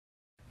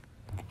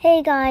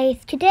Hey guys,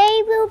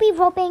 today we'll be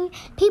robbing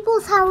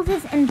people's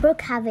houses in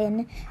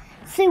Brookhaven.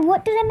 So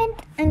what did I mean?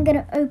 I'm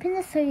gonna open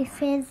the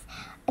sofas,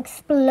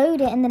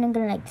 explode it, and then I'm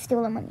gonna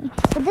steal the money.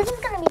 But this is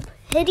gonna be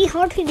pretty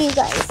hard to do,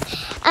 guys.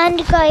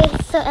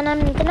 And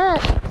I'm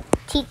gonna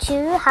teach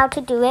you how to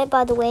do it,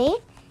 by the way.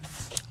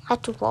 How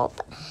to rob.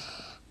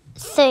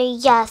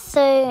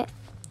 So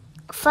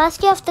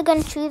first you have to go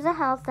and choose a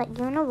house that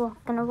you're gonna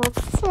rob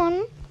this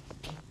one.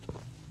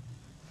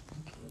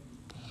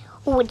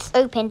 Oh, it's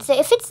open. So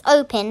if it's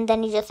open,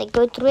 then you just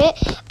go through it.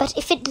 But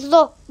if it's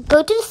locked,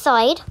 go to the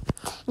side,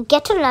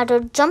 get a ladder,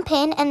 jump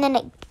in, and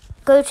then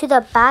go to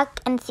the back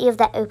and see if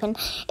they're open.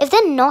 If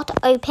they're not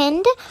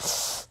opened,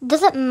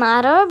 doesn't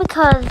matter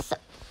because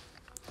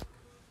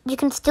you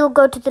can still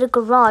go to the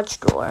garage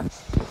door.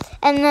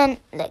 And then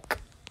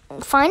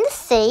find the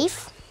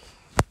safe.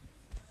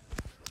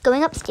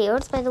 Going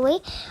upstairs, by the way.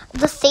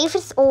 The safe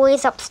is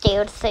always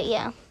upstairs, so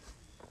yeah.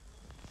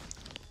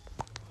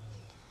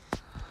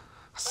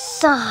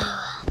 So,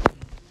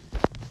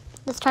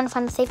 let's try to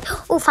find the safe.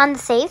 Oh, find the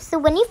safe. So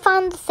when you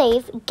find the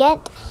safe,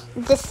 get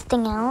this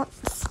thing out.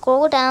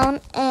 Scroll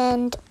down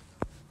and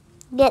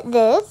get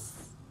this.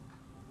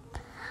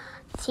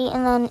 See,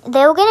 and then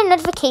they'll get a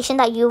notification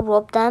that you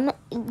robbed them.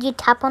 You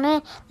tap on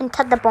it and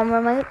cut the bomb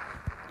remote.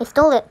 They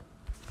stole it.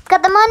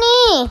 Got the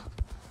money!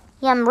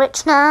 Yeah, I'm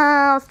rich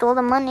now. Stole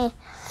the money.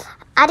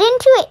 Add it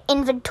into your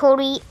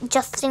inventory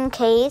just in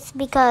case,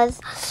 because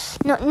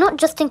no, not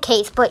just in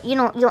case, but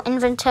your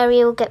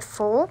inventory will get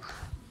full.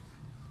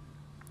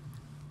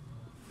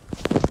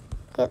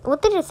 Okay,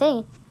 what did it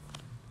say?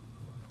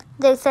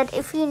 They said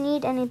if you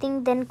need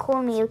anything, then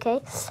call me. Okay.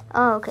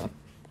 Oh, okay.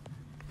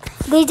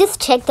 They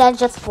just checked that I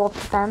just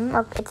robbed them.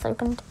 Oh, it's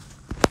opened.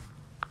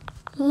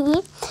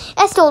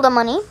 I stole the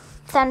money,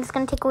 so I'm just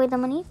gonna take away the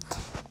money.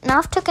 Now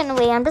I've taken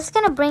away. I'm just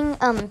gonna bring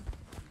a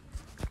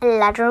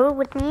ladder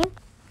with me.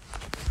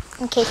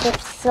 In case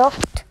it's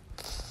locked.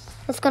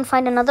 Let's go and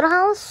find another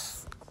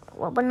house.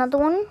 What about another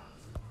one?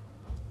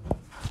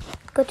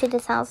 Go to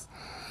this house.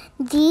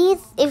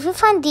 If you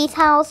find these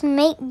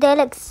houses,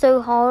 they're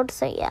so hard,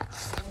 so yeah.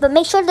 But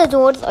make sure the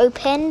door is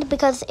open,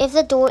 because if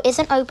the door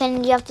isn't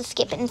open, you have to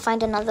skip it and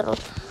find another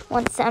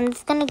one. So I'm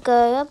just gonna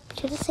go up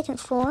to the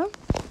second floor.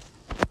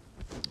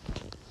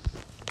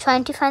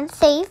 Trying to find the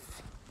safe.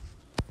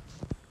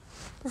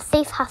 The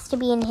safe has to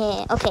be in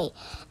here. Okay,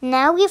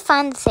 now we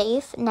find the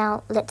safe.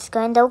 Now let's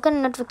go, and they'll get a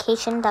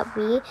notification that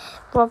we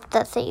robbed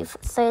that safe.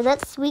 So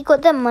we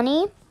got the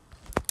money.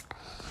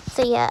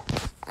 So yeah,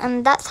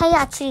 and that's how you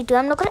actually do it.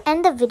 I'm not gonna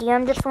end the video.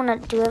 I'm just gonna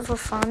do it for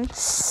fun.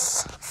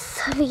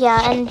 So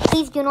yeah, and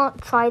please do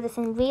not try this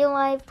in real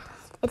life.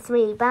 It's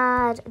really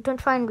bad. Don't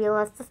try in real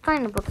life. Just try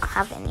in a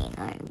Brookhaven,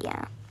 and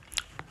yeah.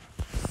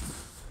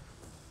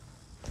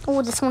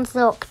 Oh, this one's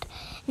locked.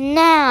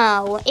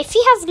 Now, if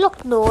you have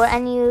locked door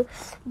and you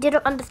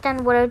didn't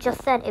understand what I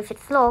just said, if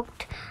it's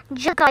locked,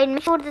 just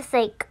make sure there's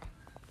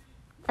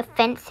a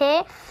fence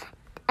here,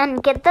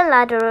 and get the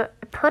ladder,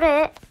 put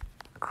it,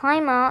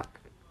 climb up,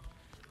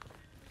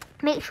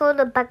 make sure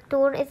the back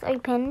door is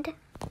opened,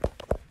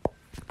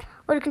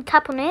 or you can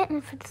tap on it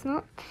if it's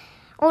not,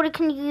 or you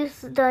can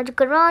use the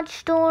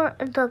garage door.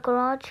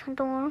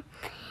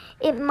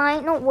 It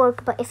might not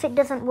work, but if it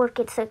doesn't work,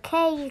 it's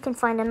okay. You can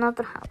find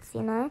another house,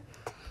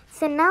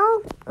 So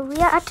now we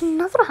are at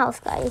another house,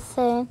 guys.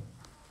 So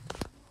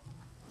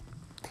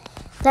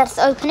let's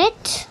open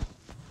it.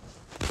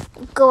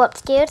 Go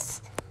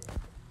upstairs.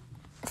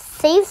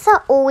 Safes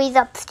are always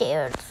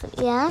upstairs.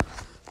 Yeah.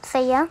 So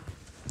yeah.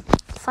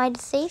 Find a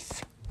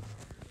safe.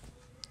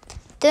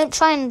 Don't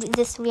try and do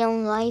this real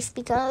life,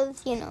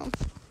 because you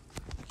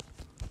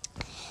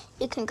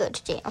can go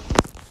to jail.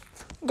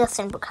 Just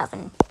in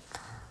Brookhaven.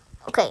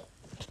 Okay.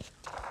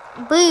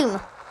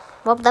 Boom.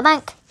 Rob the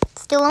bank.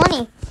 Steal the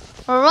money.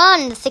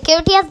 Run!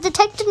 Security has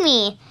detected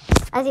me.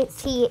 As you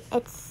see,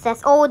 it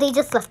says, oh, they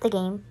just left the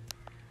game.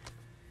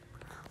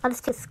 I'll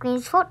just take a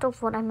screenshot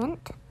of what I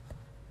meant.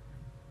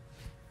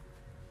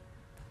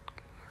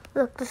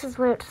 Look, this is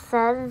where it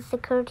says,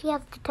 security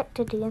has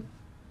detected you.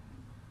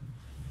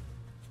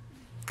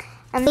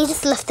 And they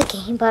just left the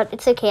game, but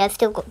it's okay. I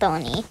still got the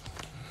money.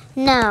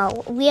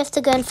 Now, we have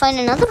to go and find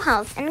another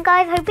house. And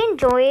guys, I hope you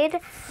enjoyed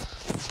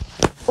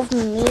of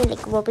me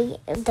robbing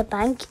the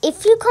bank.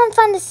 If you can't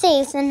find the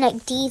safes in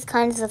these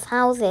kinds of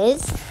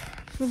houses,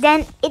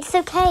 then it's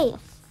okay.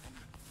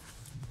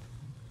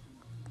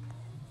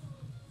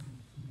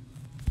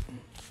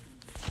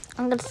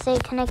 I'm gonna say,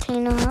 can I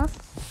clean your house?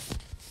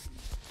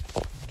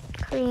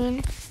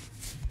 Clean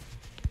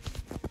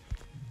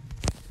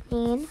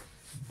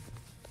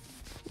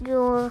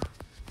your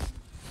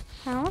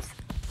house.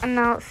 And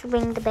now let's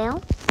ring the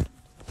bell.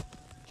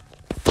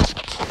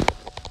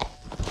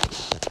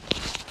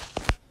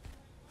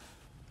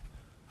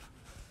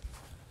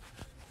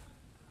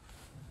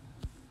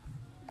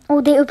 Oh,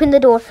 they opened the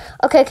door.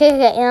 Okay.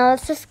 Now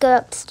let's just go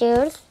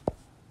upstairs.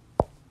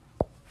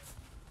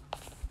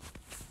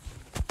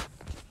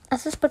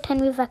 Let's just pretend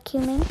we're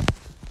vacuuming.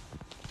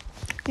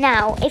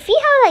 Now, if you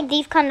have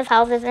these kind of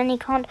houses and you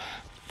can't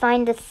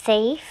find the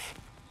safe,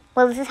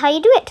 well, this is how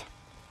you do it.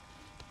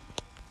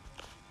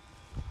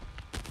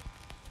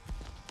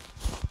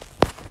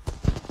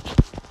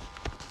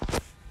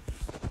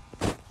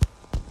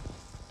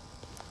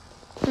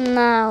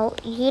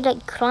 you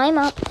like climb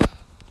up,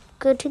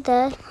 go to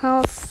the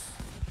house.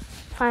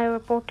 Fire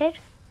reported.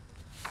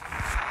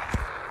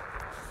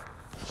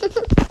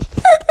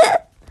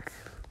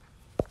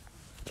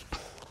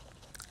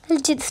 I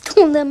just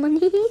stole their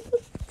money.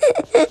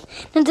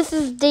 No,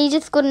 they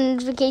just got a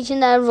notification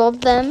that I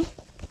robbed them.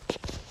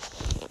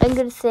 I'm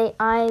gonna say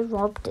I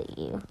robbed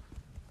you.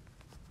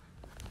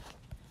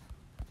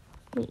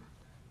 Wait.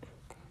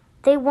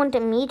 They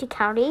wanted me to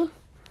carry.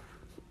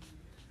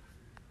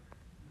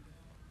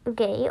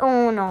 Okay,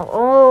 oh no,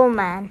 oh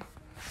man.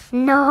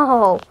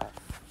 No.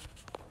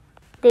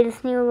 They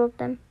just knew I robbed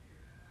them.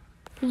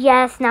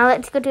 Yes, now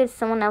let's go to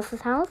someone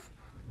else's house.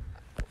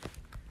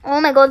 Oh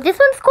my god, this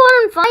one's caught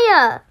on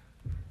fire.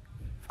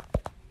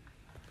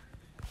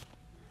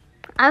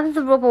 I have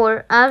the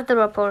report.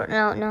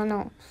 No.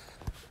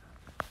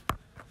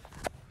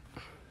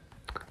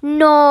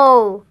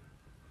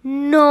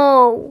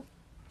 No.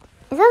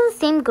 Is that the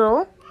same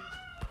girl?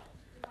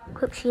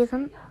 Hope she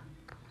isn't.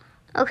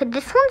 Okay,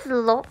 this one's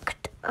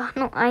locked.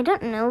 No, I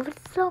don't know if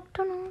it's locked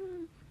or not.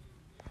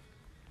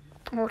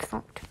 Oh, it's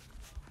locked.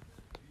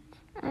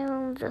 I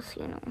will just,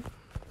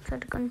 try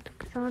to go into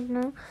the yard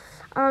now.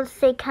 I'll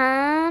say,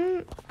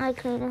 can I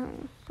clean the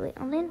house? Wait,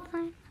 on the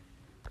inside?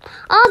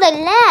 Oh,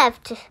 they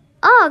left.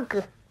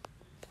 Ugh.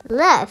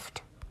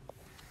 Left.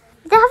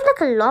 They have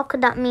like a lock.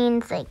 That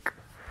means like,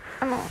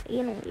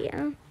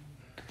 yeah.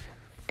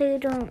 They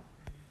don't.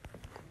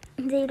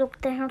 They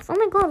locked their house. Oh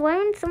my god, we're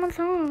in someone's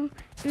home.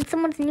 In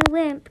someone's new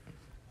whip.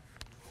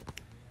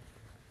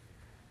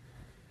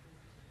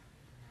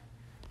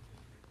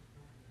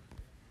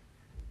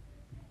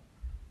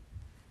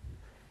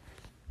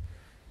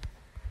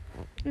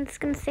 I'm just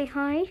gonna say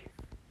hi.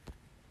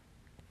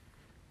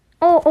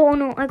 Oh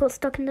no, I got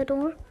stuck in the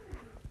door.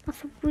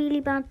 That's a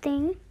really bad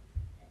thing.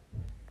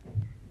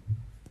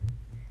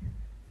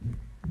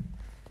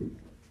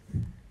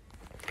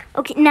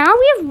 Okay, now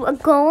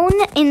we've gone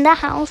in the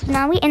house.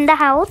 Now we're in the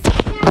house.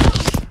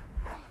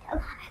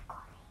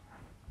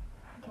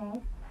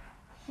 Okay.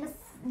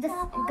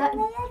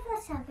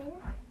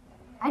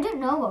 I don't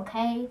know,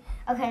 okay?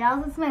 Okay, now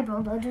this is my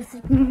brother. Just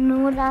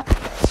ignore that.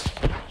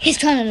 He's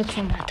trying to look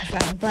for my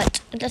phone,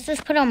 but let's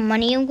just put our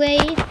money away.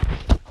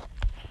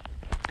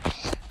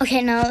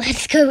 Okay, now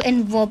let's go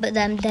and rob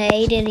them.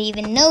 They didn't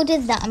even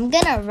notice that I'm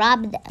gonna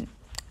rob them.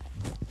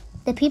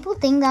 The people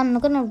think that I'm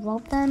not gonna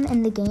rob them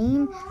in the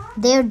game.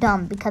 They're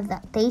dumb because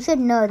they should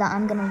know that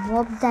I'm gonna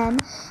rob them.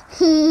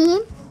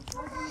 They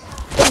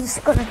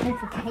just got a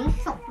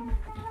notification.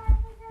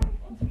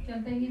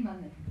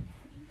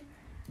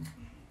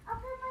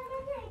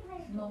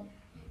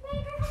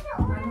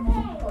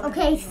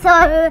 Okay, so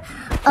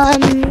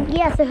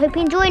yeah, so hope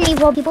you enjoy and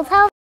leave all people's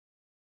house.